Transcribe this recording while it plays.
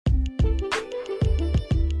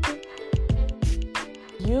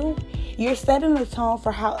you're setting the tone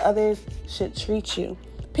for how others should treat you.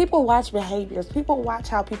 People watch behaviors. People watch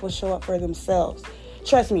how people show up for themselves.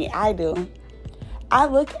 Trust me, I do. I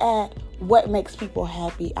look at what makes people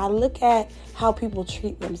happy. I look at how people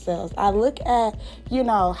treat themselves. I look at,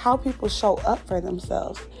 how people show up for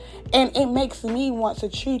themselves. And it makes me want to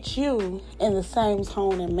treat you in the same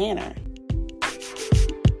tone and manner.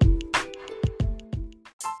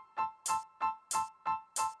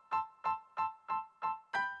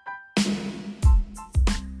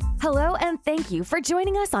 Hello, and thank you for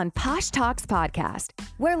joining us on Posh Talks Podcast,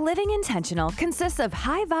 where living intentional consists of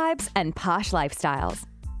high vibes and posh lifestyles.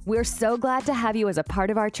 We're so glad to have you as a part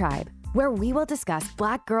of our tribe, where we will discuss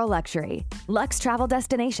Black girl luxury, luxe travel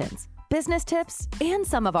destinations, business tips, and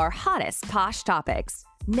some of our hottest posh topics.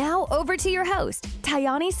 Now over to your host,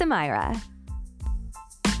 Tayani Samira.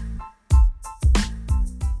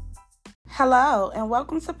 Hello, and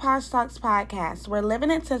welcome to Posh Talks Podcast, where living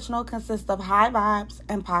intentional consists of high vibes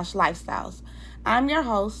and posh lifestyles. I'm your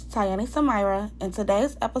host, Tayani Samira, and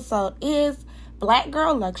today's episode is Black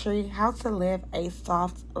Girl Luxury, How to Live a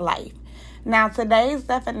Soft Life. Now, today's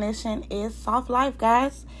definition is soft life,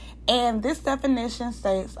 guys, and this definition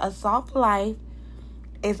states a soft life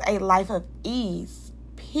is a life of ease,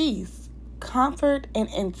 peace, comfort, and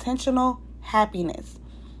intentional happiness.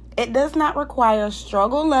 It does not require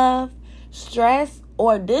struggle, love, stress,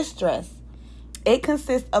 or distress. It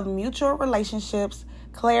consists of mutual relationships,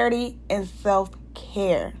 clarity, and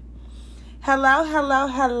self-care.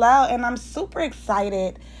 Hello, and I'm super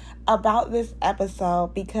excited about this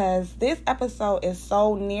episode because this episode is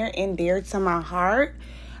so near and dear to my heart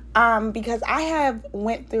because I have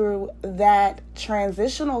went through that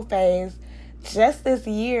transitional phase just this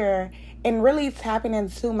year and really tapping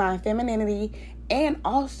into my femininity and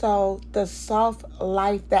also the soft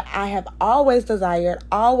life that I have always desired,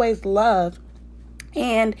 always loved.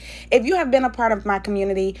 And if you have been a part of my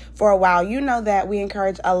community for a while, you know that we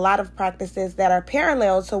encourage a lot of practices that are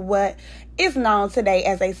parallel to what is known today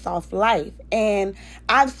as a soft life. And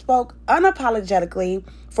I've spoke unapologetically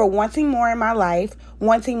for wanting more in my life,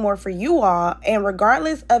 wanting more for you all, and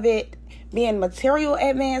regardless of it being material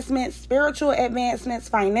advancements, spiritual advancements,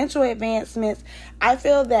 financial advancements, I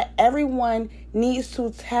feel that everyone needs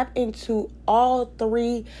to tap into all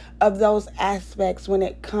three of those aspects when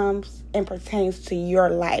it comes and pertains to your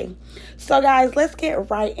life. So guys, let's get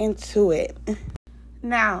right into it.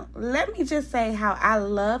 Now, let me just say how I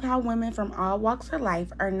love how women from all walks of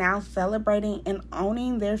life are now celebrating and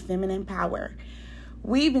owning their feminine power.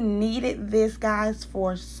 We've needed this, guys,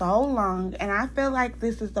 for so long, and I feel like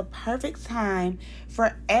this is the perfect time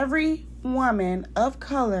for every woman of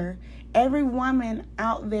color, every woman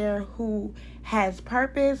out there who has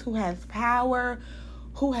purpose, who has power,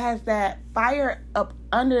 who has that fire up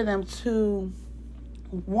under them to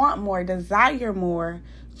want more, desire more,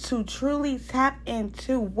 to truly tap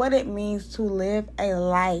into what it means to live a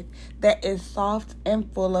life that is soft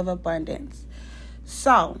and full of abundance.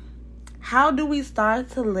 So, how do we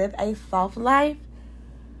start to live a soft life?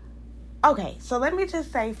 Okay, so let me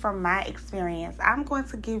just say from my experience, I'm going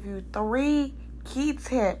to give you 3 key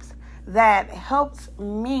tips that helped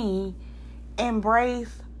me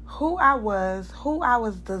embrace who I was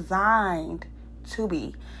designed to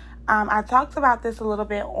be. I talked about this a little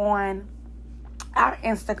bit on our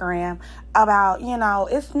Instagram about,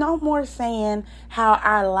 it's no more saying how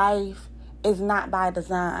our life is not by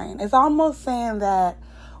design. It's almost saying that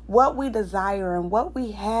what we desire and what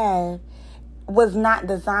we have was not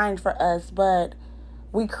designed for us, but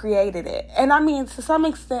we created it. And I mean, to some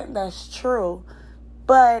extent, that's true.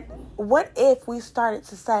 But what if we started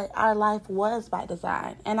to say our life was by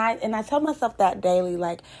design? And I tell myself that daily,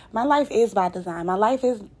 like, my life is by design. My life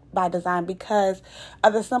is by design because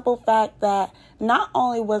of the simple fact that not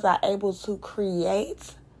only was I able to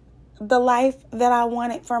create the life that I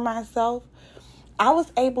wanted for myself, I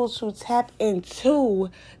was able to tap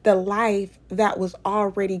into the life that was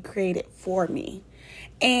already created for me.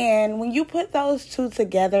 And when you put those two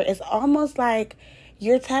together, it's almost like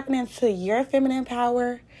you're tapping into your feminine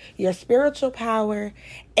power, your spiritual power,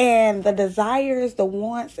 and the desires, the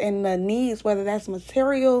wants, and the needs, whether that's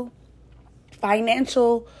material,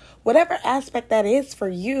 financial, whatever aspect that is for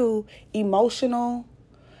you, emotional,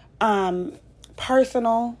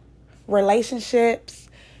 personal, relationships,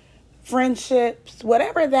 friendships,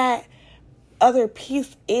 whatever that other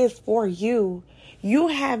piece is for you, you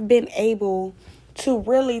have been able to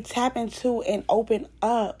really tap into and open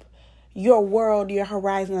up your world, your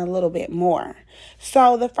horizon a little bit more.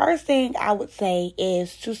 So the first thing I would say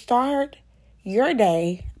is to start your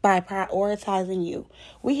day by prioritizing you.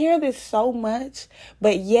 We hear this so much,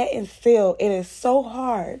 but yet and still it is so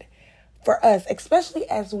hard for us, especially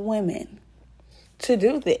as women, to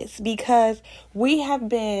do this because we have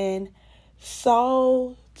been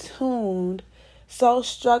so tuned, so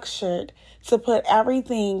structured to put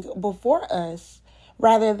everything before us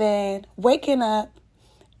rather than waking up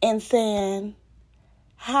and saying,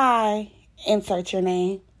 hi, insert your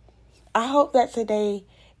name. I hope that today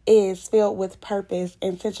is filled with purpose,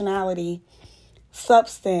 intentionality,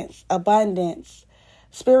 substance, abundance,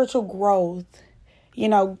 spiritual growth,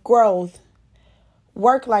 growth,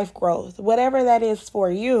 work-life growth, whatever that is for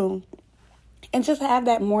you. And just have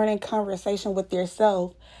that morning conversation with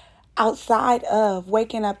yourself outside of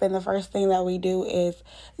waking up and the first thing that we do is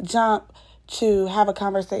jump to have a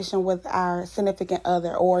conversation with our significant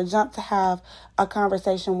other or jump to have a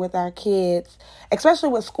conversation with our kids, especially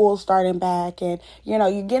with school starting back and,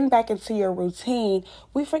 you're getting back into your routine.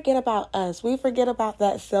 We forget about us. We forget about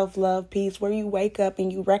that self-love piece where you wake up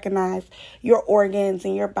and you recognize your organs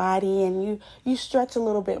and your body and you stretch a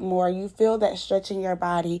little bit more. You feel that stretch in your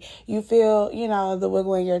body. You feel, the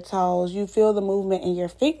wiggle in your toes. You feel the movement in your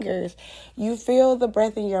fingers. You feel the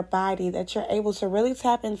breath in your body that you're able to really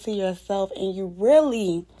tap into yourself and you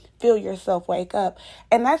really feel yourself wake up.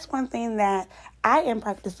 And that's one thing that I am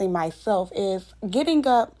practicing myself is getting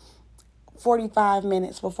up 45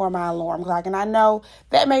 minutes before my alarm clock. And I know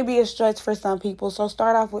that may be a stretch for some people. So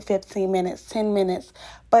start off with 15 minutes, 10 minutes.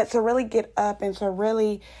 But to really get up and to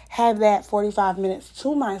really have that 45 minutes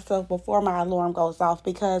to myself before my alarm goes off.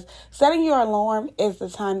 Because setting your alarm is the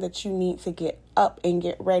time that you need to get up and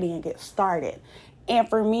get ready and get started. And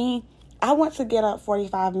for me, I want to get up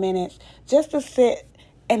 45 minutes just to sit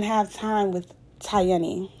and have time with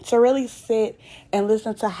Tayani, to really sit and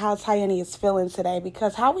listen to how Tayani is feeling today,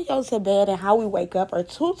 because how we go to bed and how we wake up are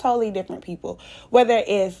two totally different people. Whether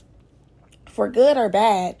it's for good or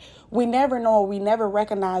bad, we never know, we never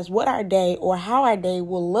recognize what our day or how our day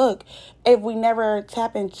will look if we never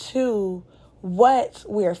tap into what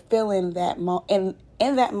we're feeling that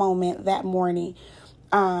in that moment, that morning,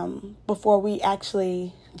 before we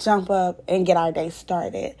actually jump up and get our day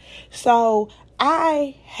started. So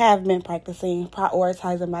I have been practicing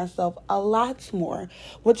prioritizing myself a lot more,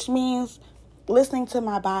 which means listening to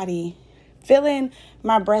my body, feeling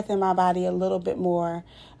my breath in my body a little bit more,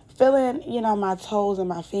 feeling, my toes and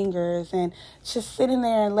my fingers, and just sitting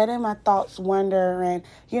there and letting my thoughts wander and,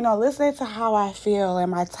 listening to how I feel.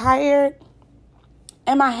 Am I tired?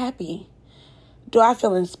 Am I happy? Do I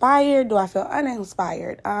feel inspired? Do I feel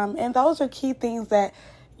uninspired? And those are key things that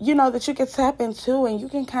that you can tap into and you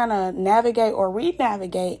can kind of navigate or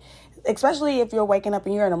re-navigate, especially if you're waking up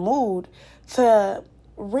and you're in a mood, to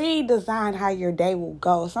redesign how your day will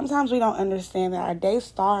go. Sometimes we don't understand that our day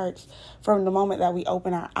starts from the moment that we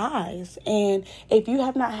open our eyes. And if you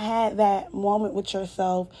have not had that moment with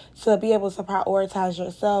yourself to be able to prioritize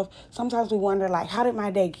yourself, sometimes we wonder, how did my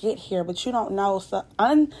day get here? But you don't know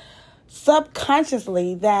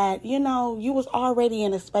subconsciously that, you was already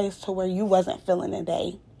in a space to where you wasn't feeling the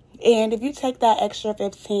day. And if you take that extra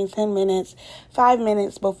 15, 10 minutes, 5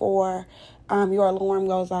 minutes before your alarm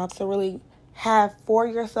goes off to really have for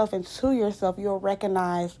yourself and to yourself, you'll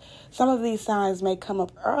recognize some of these signs may come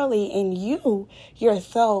up early and you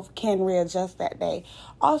yourself can readjust that day.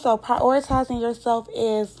 Also, prioritizing yourself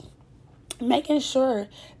is making sure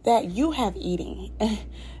that you have eating,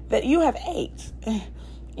 that you have ate.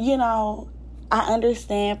 I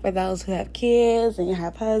understand for those who have kids and you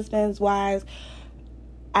have husbands, wives,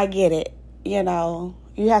 I get it. You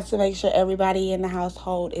have to make sure everybody in the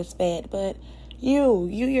household is fed. But you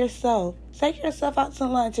yourself, take yourself out to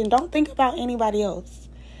lunch and don't think about anybody else.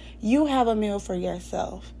 You have a meal for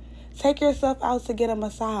yourself. Take yourself out to get a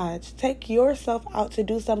massage. Take yourself out to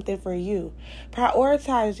do something for you.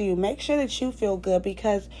 Prioritize you. Make sure that you feel good,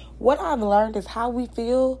 because what I've learned is how we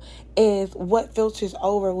feel is what filters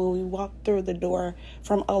over when we walk through the door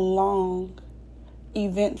from a long,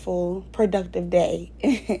 eventful, productive day.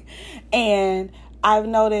 And I've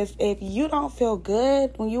noticed if you don't feel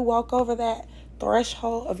good when you walk over that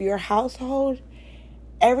threshold of your household,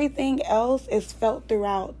 everything else is felt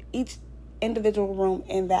throughout each individual room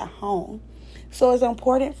in that home. So it's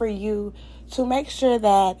important for you to make sure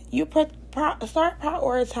that you start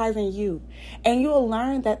prioritizing you. And you'll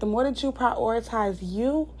learn that the more that you prioritize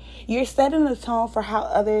you, you're setting the tone for how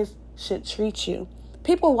others should treat you.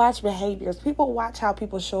 People watch behaviors. People watch how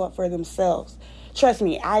people show up for themselves. Trust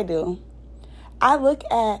me, I do. I look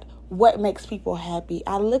at what makes people happy.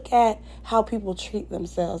 I look at how people treat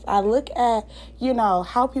themselves. I look at,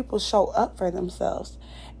 how people show up for themselves.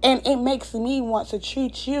 And it makes me want to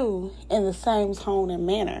treat you in the same tone and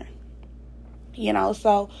manner.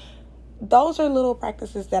 So those are little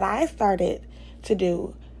practices that I started to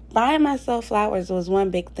do. Buying myself flowers was one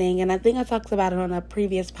big thing, and I think I talked about it on a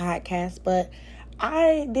previous podcast, but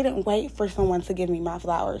I didn't wait for someone to give me my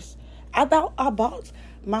flowers. I bought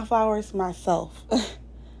my flowers myself.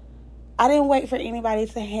 I didn't wait for anybody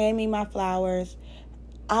to hand me my flowers.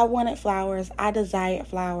 I wanted flowers. I desired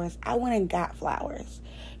flowers. I went and got flowers,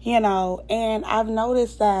 and I've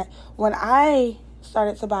noticed that when I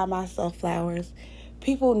started to buy myself flowers,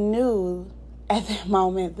 people knew at that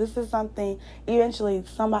moment, this is something, eventually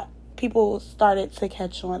people started to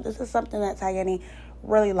catch on. This is something that Tayani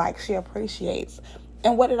really likes. She appreciates.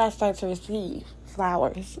 And what did I start to receive?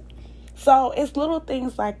 Flowers. So it's little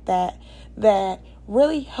things like that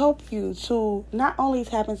really help you to not only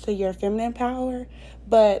tap into your feminine power,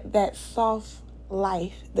 but that soft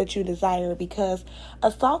life that you desire. Because a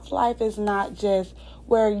soft life is not just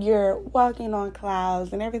where you're walking on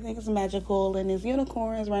clouds and everything is magical and there's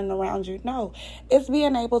unicorns running around you. No, it's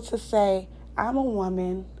being able to say, I'm a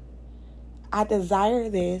woman. I desire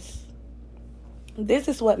this. This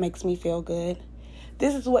is what makes me feel good.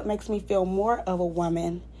 This is what makes me feel more of a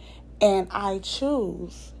woman. And I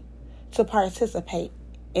choose to participate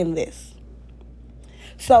in this.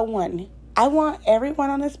 So one, I want everyone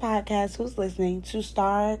on this podcast who's listening to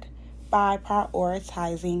start by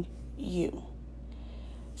prioritizing you.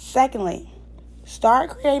 Secondly, start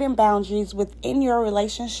creating boundaries within your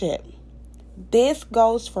relationship. This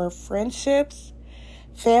goes for friendships,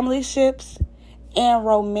 familyships, and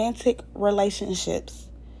romantic relationships.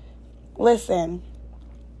 Listen,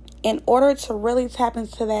 in order to really tap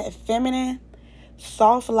into that feminine,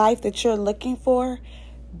 soft life that you're looking for,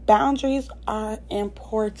 boundaries are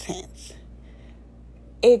important.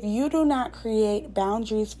 If you do not create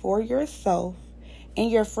boundaries for yourself in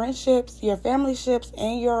your friendships, your familyships,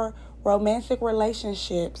 and your romantic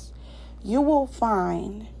relationships, you will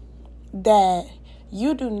find that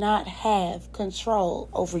you do not have control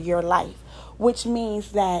over your life, which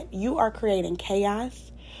means that you are creating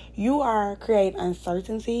chaos, you are creating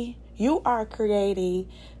uncertainty, you are creating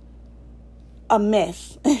a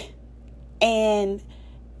mess. And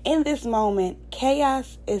in this moment,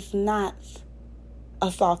 chaos is not a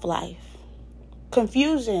soft life.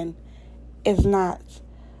 Confusion is not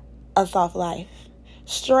a soft life.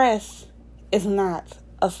 Stress is not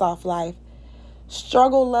a soft life.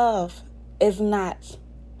 Struggle love is not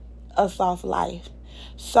a soft life.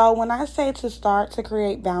 So when I say to start to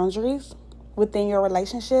create boundaries within your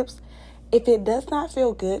relationships, if it does not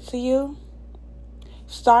feel good to you,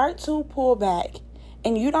 start to pull back.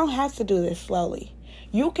 And you don't have to do this slowly.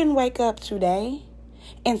 You can wake up today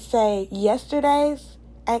and say, yesterday's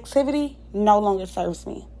activity no longer serves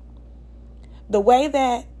me. The way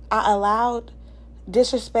that I allowed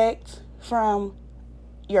disrespect from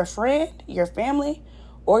your friend, your family,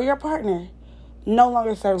 or your partner no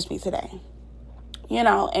longer serves me today.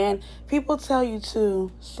 And people tell you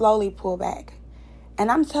to slowly pull back. And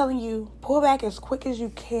I'm telling you, pull back as quick as you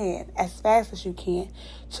can, as fast as you can,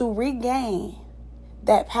 to regain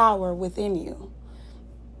that power within you.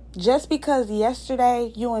 Just because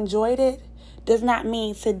yesterday you enjoyed it does not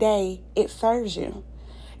mean today it serves you.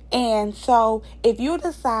 And so if you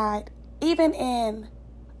decide, even in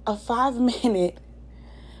a 5-minute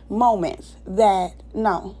moment, that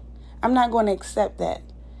no, I'm not going to accept that,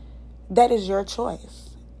 that is your choice.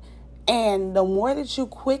 And the more that you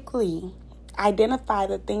quickly identify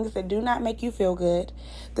the things that do not make you feel good,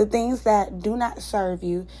 the things that do not serve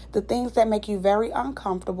you, the things that make you very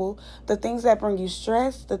uncomfortable, the things that bring you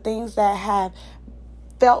stress, the things that have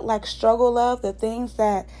felt like struggle love, the things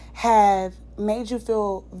that have made you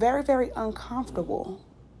feel very, very uncomfortable.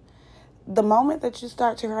 The moment that you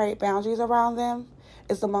start to create boundaries around them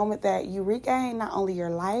is the moment that you regain not only your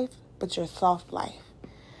life, but your soft life.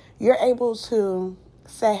 You're able to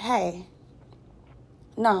say, hey,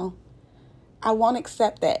 no, I won't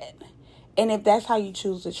accept that. And if that's how you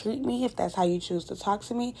choose to treat me, if that's how you choose to talk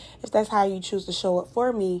to me, if that's how you choose to show up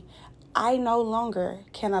for me, I no longer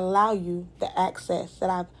can allow you the access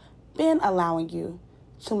that I've been allowing you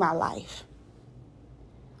to my life.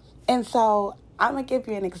 And so I'm going to give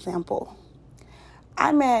you an example.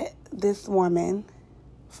 I met this woman,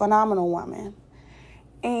 phenomenal woman,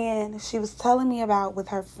 and she was telling me about with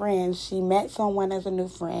her friends, she met someone as a new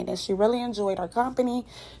friend, and she really enjoyed her company.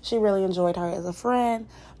 She really enjoyed her as a friend.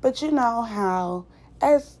 But you know how,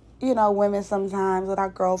 as women sometimes with our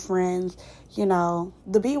girlfriends,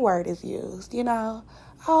 the B word is used,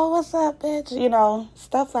 oh, what's up, bitch,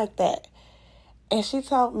 stuff like that. And she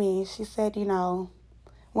told me, she said,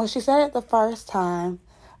 when she said it the first time,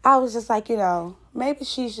 I was just like, maybe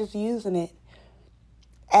she's just using it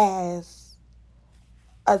as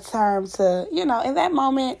a term to, in that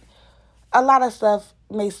moment, a lot of stuff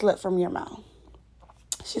may slip from your mouth.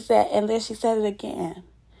 She said, and then she said it again.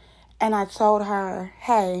 And I told her,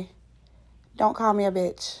 hey, don't call me a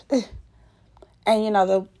bitch. And,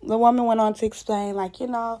 the woman went on to explain, like,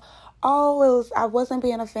 I wasn't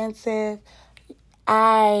being offensive.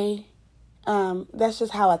 That's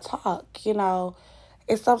just how I talk,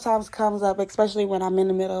 It sometimes comes up, especially when I'm in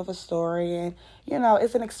the middle of a story. And,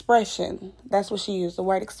 it's an expression. That's what she used, the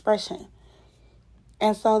word expression.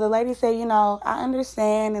 And so the lady said, I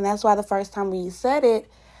understand. And that's why the first time when you said it,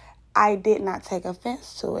 I did not take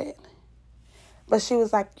offense to it. But she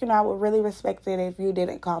was like, I would really respect it if you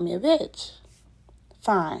didn't call me a bitch.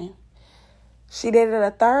 Fine. She did it a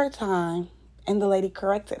third time, and the lady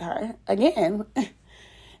corrected her again.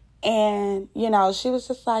 And, she was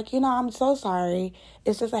just like, I'm so sorry.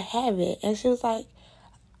 It's just a habit. And she was like,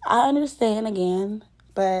 I understand again,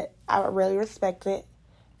 but I would really respect it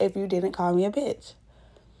if you didn't call me a bitch.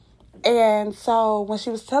 And so when she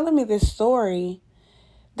was telling me this story,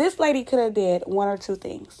 this lady could have did one or two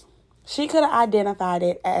things. She could have identified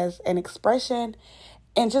it as an expression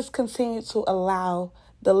and just continued to allow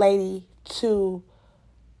the lady to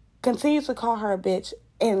continue to call her a bitch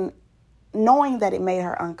and knowing that it made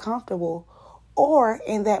her uncomfortable. Or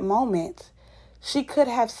in that moment, she could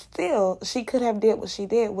have did what she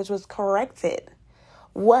did, which was corrected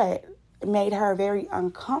what made her very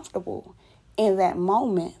uncomfortable in that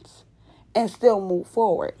moment and still move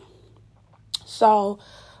forward. So,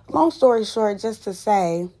 long story short, just to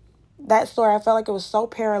say, that story, I felt like it was so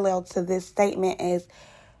parallel to this statement as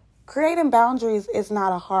creating boundaries is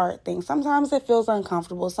not a hard thing. Sometimes it feels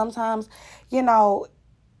uncomfortable. Sometimes,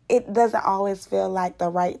 it doesn't always feel like the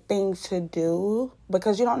right thing to do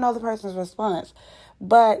because you don't know the person's response.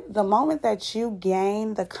 But the moment that you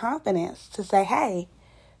gain the confidence to say, hey,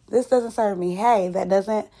 this doesn't serve me. Hey, that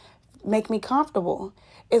doesn't make me comfortable.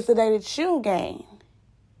 It's the day that you gain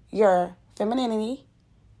your femininity.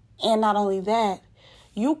 And not only that,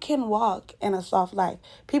 you can walk in a soft life.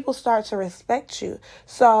 People start to respect you.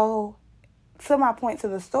 So, to my point to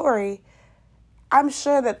the story, I'm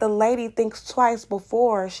sure that the lady thinks twice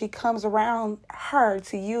before she comes around her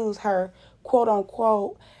to use her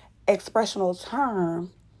quote-unquote expressional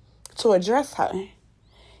term to address her.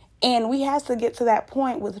 And we have to get to that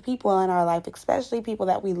point with people in our life, especially people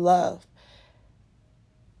that we love,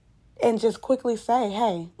 and just quickly say,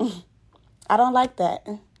 hey, I don't like that.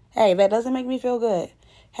 Hey, that doesn't make me feel good.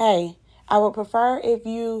 Hey, I would prefer if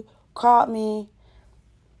you called me,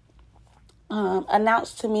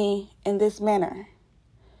 announced to me in this manner.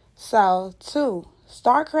 So, 2,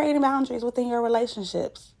 start creating boundaries within your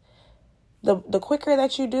relationships. The quicker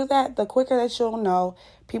that you do that, the quicker that you'll know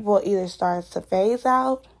people will either start to phase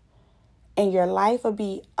out and your life will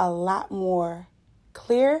be a lot more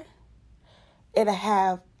clear. It'll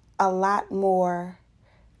have a lot more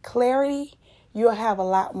clarity. You'll have a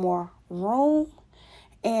lot more room.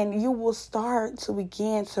 And you will start to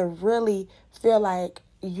begin to really feel like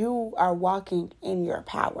you are walking in your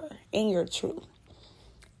power, in your truth.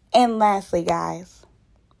 And lastly, guys,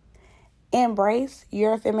 embrace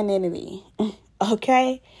your femininity,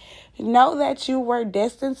 okay? Know that you were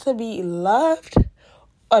destined to be loved,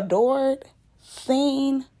 adored,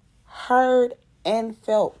 seen, heard, and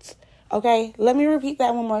felt, okay? Let me repeat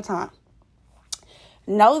that one more time.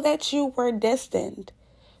 Know that you were destined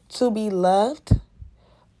to be loved,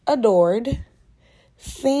 adored,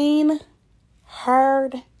 seen,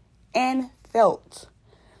 heard, and felt.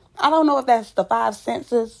 I don't know if that's the 5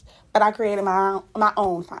 senses, but I created my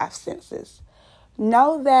own 5 senses.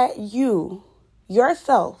 Know that you,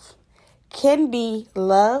 yourself, can be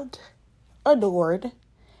loved, adored,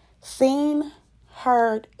 seen,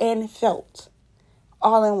 heard, and felt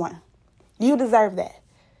all in one. You deserve that.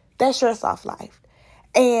 That's your soft life.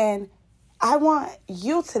 And I want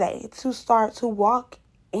you today to start to walk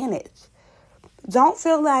in it. Don't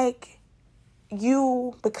feel like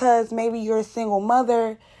you, because maybe you're a single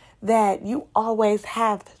mother, that you always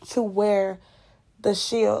have to wear the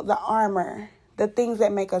shield, the armor, the things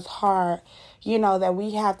that make us hard, that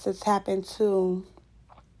we have to tap into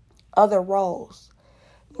other roles.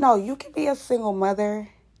 No, you can be a single mother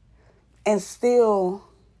and still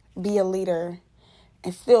be a leader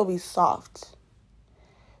and still be soft.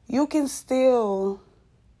 You can still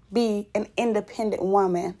be an independent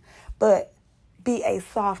woman, but be a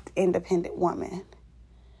soft, independent woman.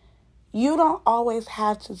 You don't always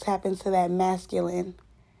have to tap into that masculine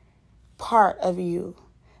part of you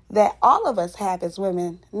that all of us have as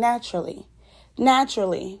women naturally,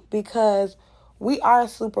 because we are a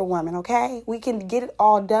superwoman, okay? We can get it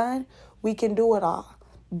all done. We can do it all.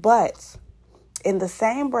 But in the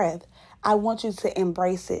same breath, I want you to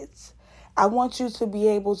embrace it. I want you to be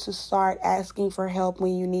able to start asking for help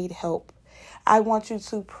when you need help. I want you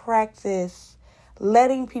to practice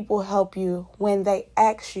letting people help you when they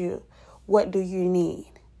ask you, what do you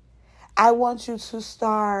need? I want you to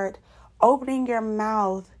start opening your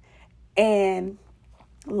mouth and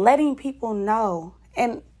letting people know,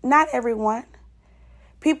 and not everyone,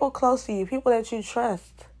 people close to you, people that you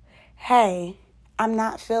trust, hey, I'm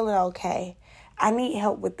not feeling okay. I need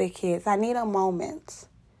help with the kids. I need a moment.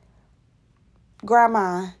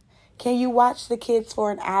 Grandma, can you watch the kids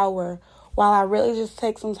for an hour while I really just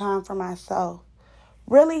take some time for myself?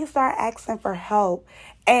 Really start asking for help.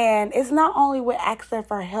 And it's not only with asking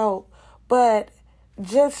for help, but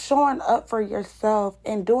just showing up for yourself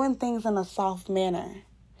and doing things in a soft manner.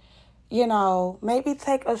 You know, maybe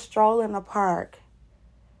take a stroll in the park.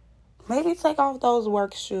 Maybe take off those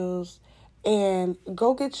work shoes and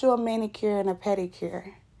go get you a manicure and a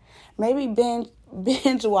pedicure. Maybe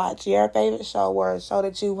binge watch your favorite show or a show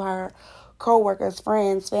that you've heard coworkers,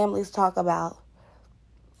 friends, families talk about.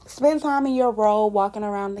 Spend time in your role walking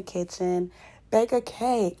around the kitchen. Bake a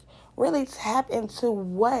cake. Really tap into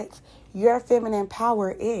what your feminine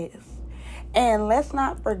power is. And let's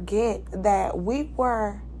not forget that we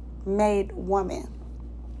were made women.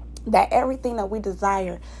 That everything that we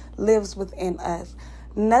desire lives within us.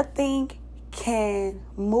 Nothing can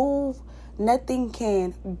move, nothing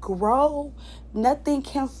can grow, nothing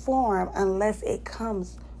can form unless it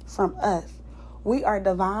comes from us. We are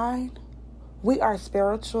divine, we are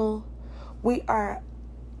spiritual, we are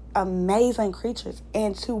amazing creatures.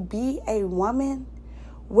 And to be a woman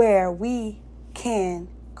where we can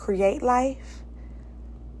create life,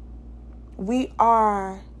 we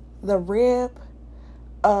are the rib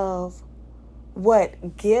of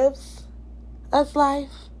what gives us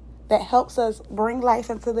life, that helps us bring life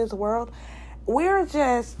into this world. We're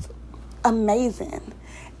just amazing.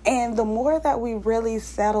 And the more that we really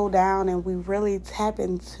settle down and we really tap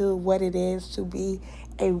into what it is to be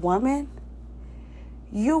a woman,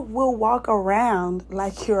 you will walk around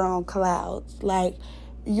like you're on clouds, like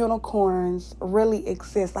unicorns really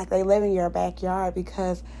exist, like they live in your backyard,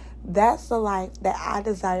 because that's the life that I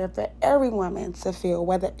desire for every woman to feel,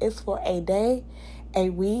 whether it's for a day, a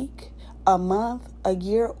week, a month, a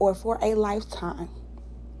year, or for a lifetime.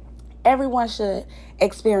 Everyone should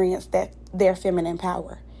experience their feminine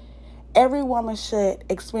power. Every woman should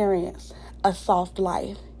experience a soft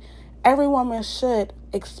life. Every woman should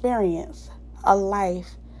experience a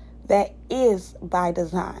life that is by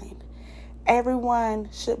design. Everyone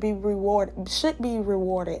should be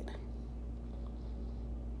rewarded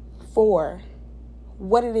for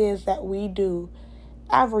what it is that we do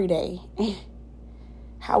every day.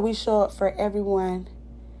 How we show up for everyone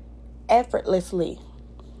effortlessly.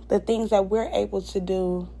 The things that we're able to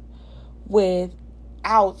do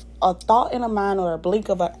without a thought in a mind or a blink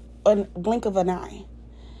of an eye.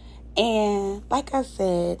 And like I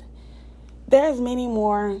said, there's many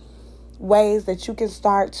more ways that you can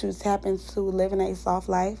start to tap into living a soft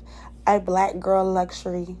life, a black girl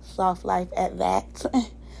luxury soft life at that.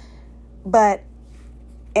 But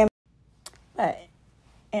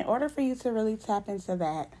in order for you to really tap into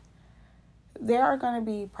that, there are going to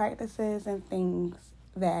be practices and things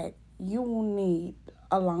that you will need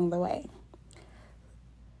along the way.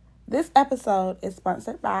 This episode is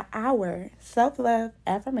sponsored by our self-love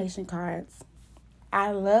affirmation cards.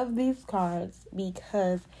 I love these cards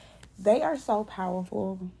because they are so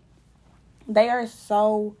powerful. They are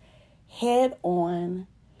so head on.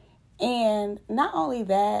 And not only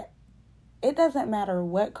that, it doesn't matter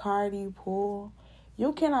what card you pull.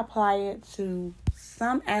 You can apply it to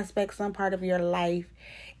some aspect, some part of your life,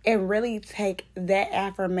 and really take that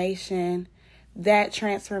affirmation, that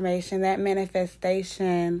transformation, that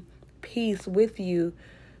manifestation piece with you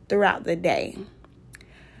throughout the day.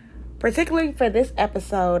 Particularly for this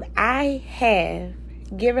episode, I have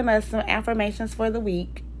given us some affirmations for the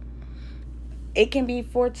week. It can be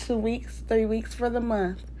for 2 weeks, 3 weeks, for the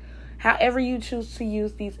month. However you choose to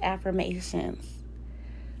use these affirmations.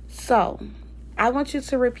 So, I want you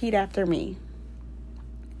to repeat after me.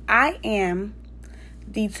 I am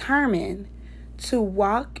determined to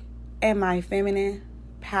walk in my feminine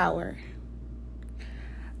power.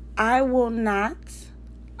 I will not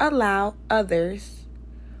allow others'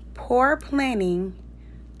 poor planning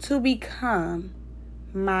to become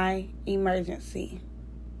my emergency.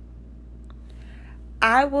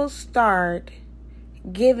 I will start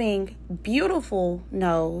giving beautiful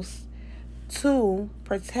no's to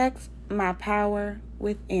protect my power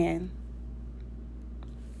within.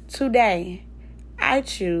 Today, I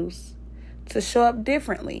choose to show up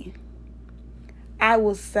differently. I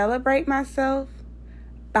will celebrate myself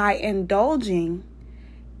by indulging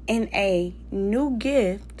in a new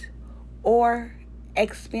gift or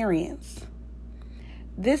experience.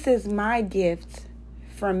 This is my gift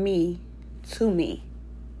from me to me.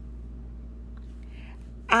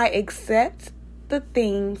 I accept the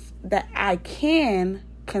things that I can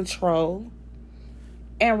control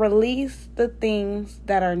and release the things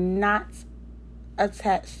that are not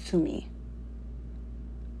attached to me.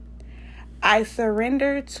 I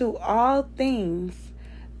surrender to all things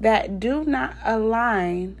that do not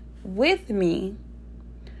align with me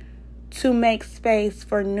to make space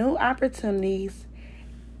for new opportunities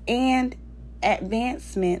and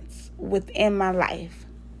advancements within my life.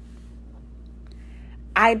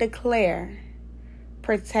 I declare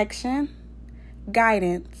protection,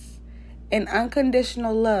 guidance, and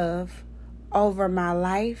unconditional love over my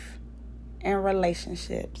life and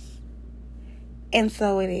relationships. And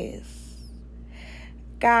so it is.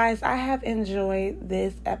 Guys, I have enjoyed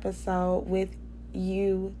this episode with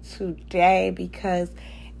you today because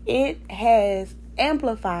it has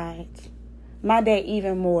amplified my day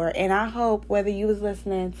even more. And I hope whether you was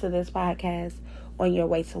listening to this podcast on your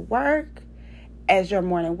way to work, as your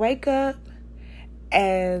morning wake up,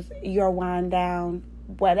 as your wind down,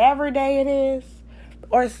 whatever day it is,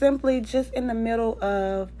 or simply just in the middle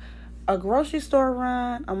of a grocery store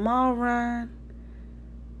run, a mall run,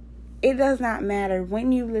 it does not matter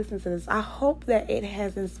when you listen to this. I hope that it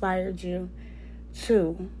has inspired you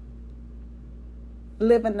to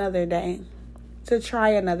live another day, to try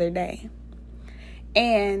another day.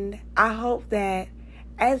 And I hope that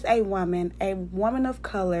as a woman of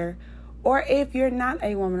color, or if you're not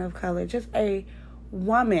a woman of color, just a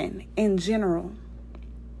woman in general,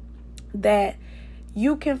 that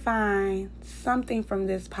you can find something from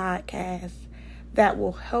this podcast that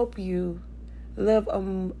will help you live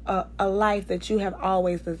a life that you have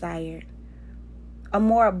always desired, a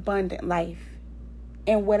more abundant life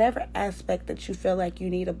in whatever aspect that you feel like you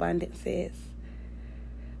need abundance is.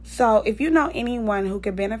 So if you know anyone who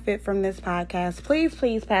could benefit from this podcast,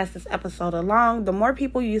 please pass this episode along. The more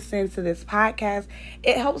people you send to this podcast,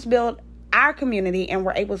 it helps build our community, and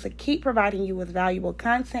we're able to keep providing you with valuable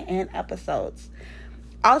content and episodes.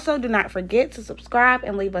 Also, do not forget to subscribe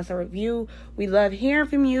and leave us a review. We love hearing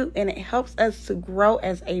from you, and it helps us to grow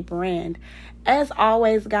as a brand. As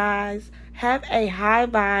always, guys, have a high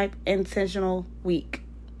vibe, intentional week.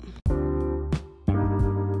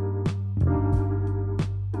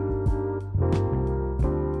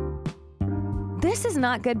 This is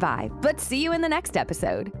Not Goodbye, but see you in the next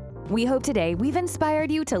episode. We hope today we've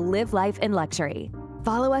inspired you to live life in luxury.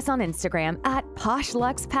 Follow us on Instagram at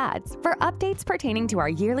PoshLuxPads for updates pertaining to our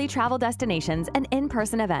yearly travel destinations and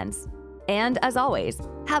in-person events. And as always,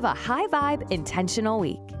 have a high vibe, intentional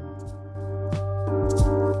week.